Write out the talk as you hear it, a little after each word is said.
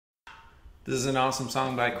This is an awesome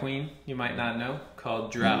song by Queen, you might not know,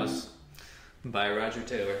 called Drowse by Roger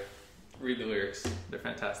Taylor. Read the lyrics, they're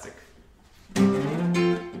fantastic.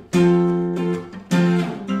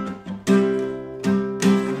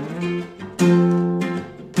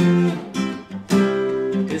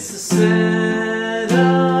 It's a sad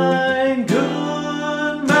line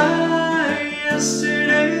goodbye,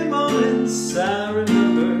 yesterday moments I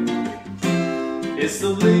remember. It's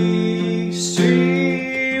the bleak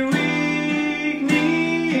street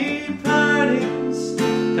weak-kneed partings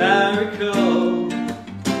I recall.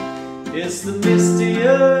 It's the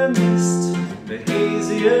mistier mist, the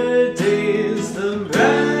hazier days, the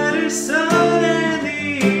brighter sun and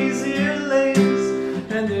the easier lays.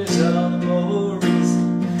 And there's all the more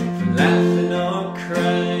reason for laughing or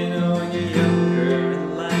crying when you're younger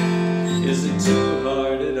and life isn't too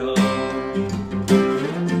hard at all.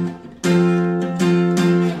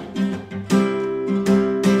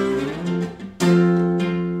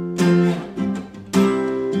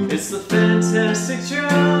 It's the fantastic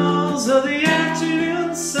Drowse of the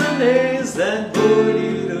afternoon Sundays that bored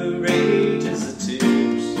you to rages of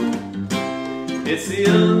tears. It's the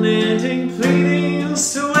unending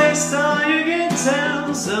pleadings to waste all your good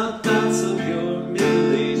times on thoughts of your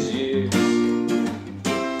middle-aged years.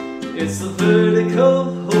 It's the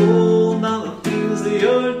vertical hole, not the things that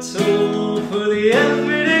you're told. For the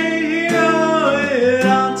everyday hero, it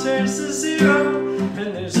all turns to zero.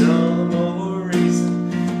 And there's all the more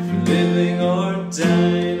reason for living or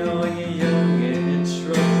dying when you're young and your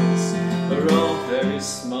troubles are all very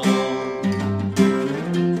small.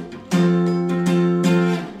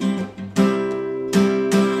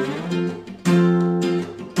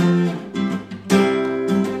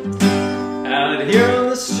 Out here on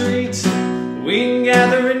the street, we can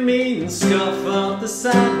gather and meet and scuff up the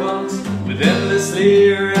sidewalks with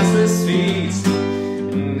endlessly restless feet.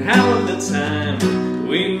 And how of the time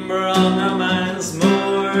we brought our minds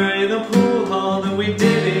more in the pool hall than we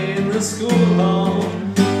did in the school hall,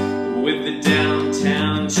 with the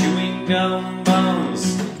downtown chewing gum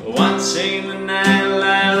bums, watching the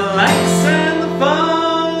nightlight lights and the fun.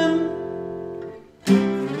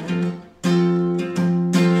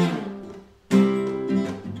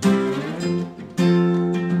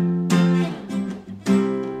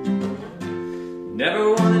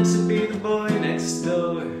 Never wanted to be the boy next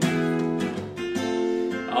door,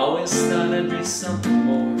 always thought I'd be something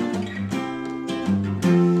more.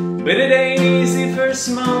 But it ain't easy for a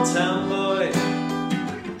small town boy,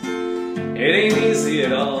 it ain't easy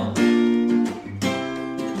at all.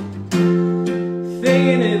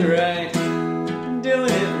 Thinking it right